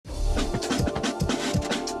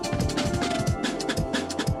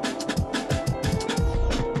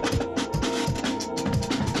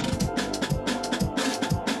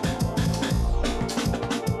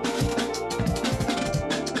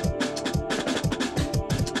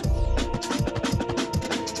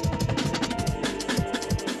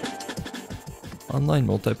Online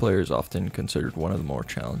multiplayer is often considered one of the more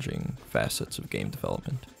challenging facets of game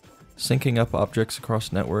development. Syncing up objects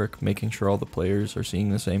across network, making sure all the players are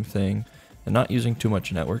seeing the same thing, and not using too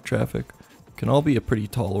much network traffic can all be a pretty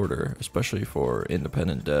tall order, especially for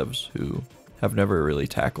independent devs who have never really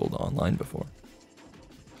tackled online before.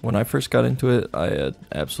 When I first got into it, I had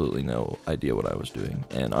absolutely no idea what I was doing,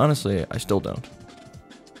 and honestly, I still don't.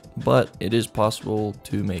 But it is possible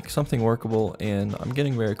to make something workable, and I'm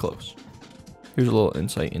getting very close. Here's a little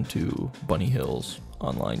insight into Bunny Hill's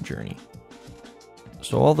online journey.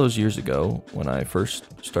 So all those years ago, when I first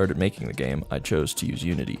started making the game, I chose to use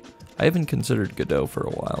Unity. I even considered Godot for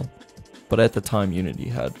a while, but at the time Unity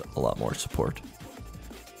had a lot more support.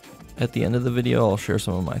 At the end of the video, I'll share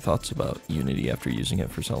some of my thoughts about Unity after using it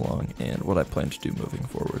for so long, and what I plan to do moving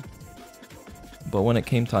forward. But when it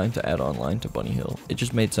came time to add online to Bunny Hill, it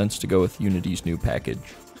just made sense to go with Unity's new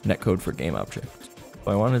package, Netcode for Game Objects.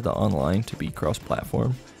 I wanted the online to be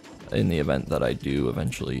cross-platform in the event that I do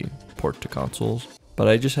eventually port to consoles, but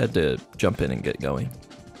I just had to jump in and get going.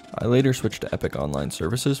 I later switched to Epic Online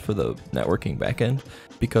Services for the networking backend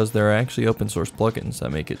because there are actually open source plugins that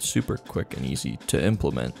make it super quick and easy to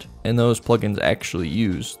implement, and those plugins actually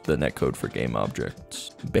use the netcode for game objects,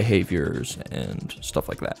 behaviors, and stuff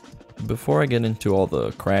like that. Before I get into all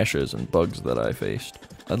the crashes and bugs that I faced,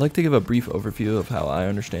 I'd like to give a brief overview of how I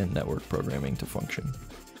understand network programming to function.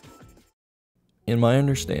 In my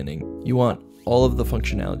understanding, you want all of the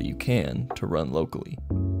functionality you can to run locally.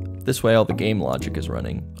 This way all the game logic is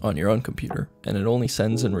running on your own computer, and it only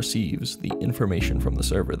sends and receives the information from the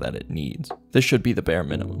server that it needs. This should be the bare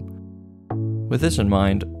minimum. With this in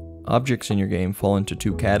mind, objects in your game fall into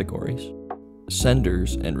two categories: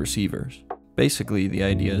 senders and receivers. Basically, the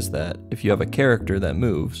idea is that if you have a character that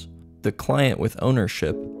moves, the client with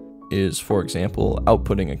ownership is, for example,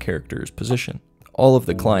 outputting a character's position. All of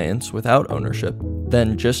the clients without ownership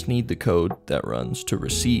then just need the code that runs to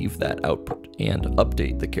receive that output and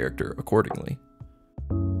update the character accordingly.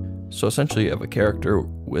 So essentially you have a character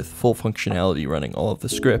with full functionality running all of the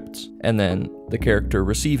scripts, and then the character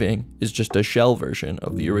receiving is just a shell version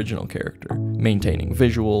of the original character, maintaining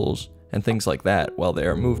visuals and things like that while they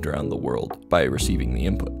are moved around the world by receiving the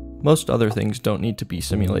input. Most other things don't need to be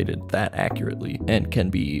simulated that accurately and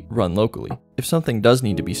can be run locally. If something does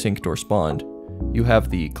need to be synced or spawned, you have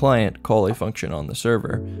the client call a function on the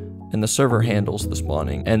server, and the server handles the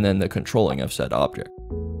spawning and then the controlling of said object.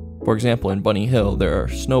 For example, in Bunny Hill, there are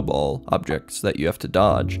snowball objects that you have to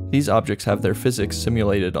dodge. These objects have their physics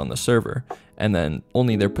simulated on the server, and then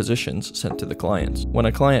only their positions sent to the clients. When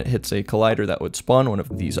a client hits a collider that would spawn one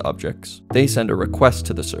of these objects, they send a request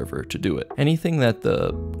to the server to do it. Anything that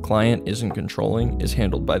the client isn't controlling is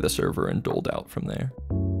handled by the server and doled out from there.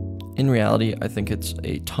 In reality, I think it's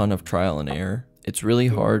a ton of trial and error. It's really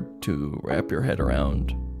hard to wrap your head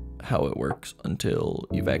around how it works until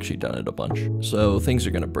you've actually done it a bunch. So things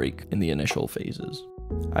are gonna break in the initial phases.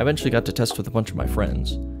 I eventually got to test with a bunch of my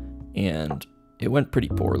friends, and it went pretty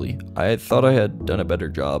poorly. I thought I had done a better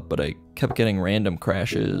job, but I kept getting random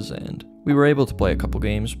crashes, and we were able to play a couple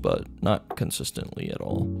games, but not consistently at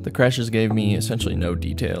all. The crashes gave me essentially no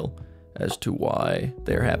detail as to why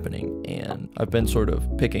they're happening, and I've been sort of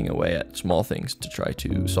picking away at small things to try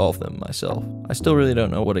to solve them myself. I still really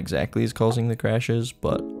don't know what exactly is causing the crashes,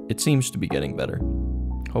 but it seems to be getting better.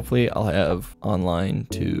 Hopefully I'll have online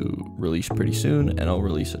to release pretty soon, and I'll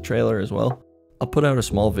release a trailer as well. I'll put out a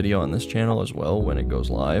small video on this channel as well when it goes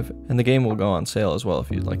live, and the game will go on sale as well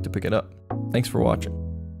if you'd like to pick it up. Thanks for watching.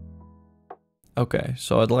 Okay,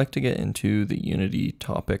 so I'd like to get into the Unity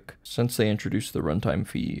topic. Since they introduced the runtime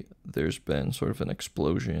fee, there's been sort of an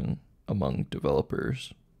explosion among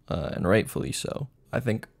developers, and rightfully so. I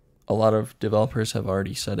think a lot of developers have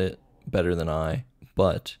already said it better than I,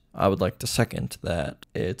 but I would like to second that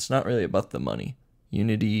it's not really about the money.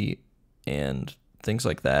 Unity and things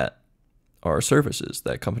like that are services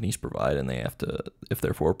that companies provide, and they have to, if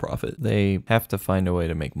they're for profit, they have to find a way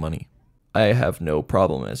to make money. I have no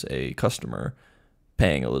problem as a customer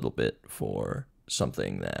paying a little bit for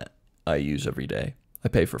something that I use every day. I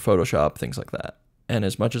pay for Photoshop, things like that. And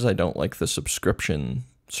as much as I don't like the subscription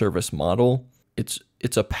service model,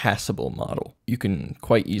 it's a passable model. You can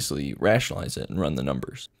quite easily rationalize it and run the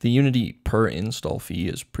numbers. The Unity per install fee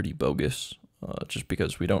is pretty bogus, just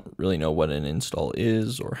because we don't really know what an install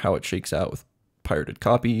is or how it shakes out with pirated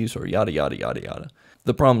copies or yada yada yada yada.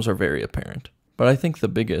 The problems are very apparent. But I think the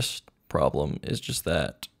biggest problem is just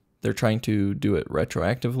that they're trying to do it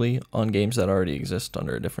retroactively on games that already exist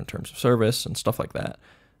under different terms of service and stuff like that.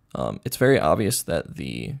 It's very obvious that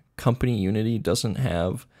the company Unity doesn't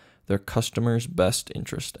have their customers' best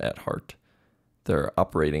interest at heart. They're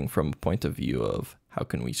operating from a point of view of how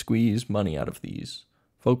can we squeeze money out of these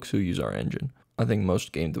folks who use our engine. I think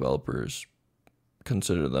most game developers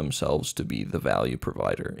consider themselves to be the value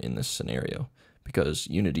provider in this scenario, because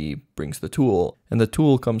Unity brings the tool, and the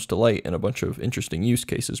tool comes to light in a bunch of interesting use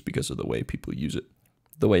cases because of the way people use it,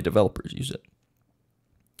 the way developers use it.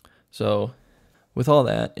 So with all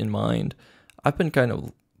that in mind, I've been kind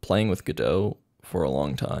of playing with Godot for a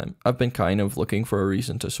long time. I've been kind of looking for a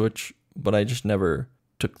reason to switch, but I just never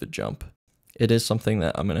took the jump. It is something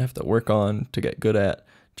that I'm going to have to work on to get good at,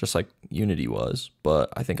 just like Unity was,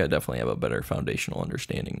 but I think I definitely have a better foundational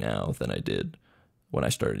understanding now than I did when I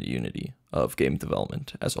started Unity of game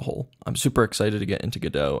development as a whole. I'm super excited to get into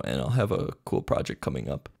Godot, and I'll have a cool project coming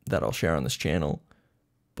up that I'll share on this channel.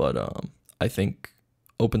 But I think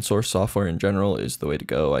open source software in general is the way to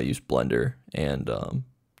go. I use Blender and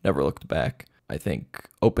never looked back. I think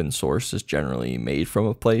open source is generally made from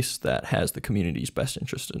a place that has the community's best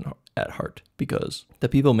interest at heart, because the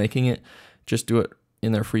people making it just do it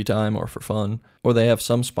in their free time or for fun, or they have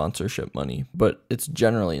some sponsorship money, but it's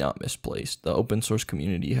generally not misplaced. The open source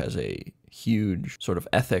community has a huge sort of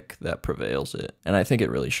ethic that prevails it, and I think it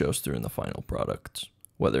really shows through in the final products,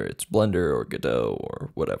 whether it's Blender or Godot or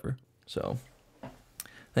whatever. So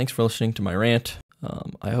thanks for listening to my rant.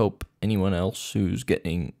 I hope anyone else who's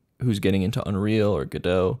getting into Unreal or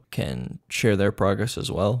Godot can share their progress as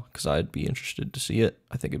well, because I'd be interested to see it.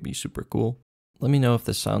 I think it'd be super cool. Let me know if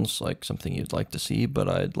this sounds like something you'd like to see, but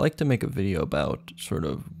I'd like to make a video about sort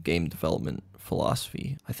of game development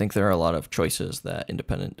philosophy. I think there are a lot of choices that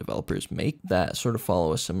independent developers make that sort of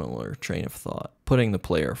follow a similar train of thought, putting the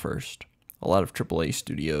player first. A lot of AAA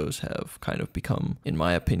studios have kind of become, in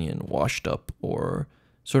my opinion, washed up or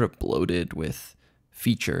sort of bloated with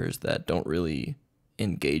features that don't really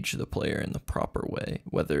engage the player in the proper way,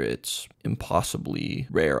 whether it's impossibly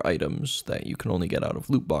rare items that you can only get out of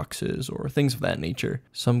loot boxes or things of that nature.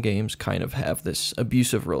 Some games kind of have this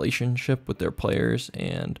abusive relationship with their players,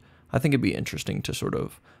 and I think it'd be interesting to sort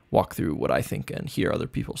of walk through what I think and hear other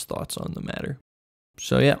people's thoughts on the matter.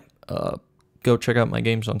 So yeah, go check out my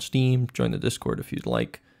games on Steam, join the Discord if you'd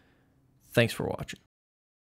like. Thanks for watching.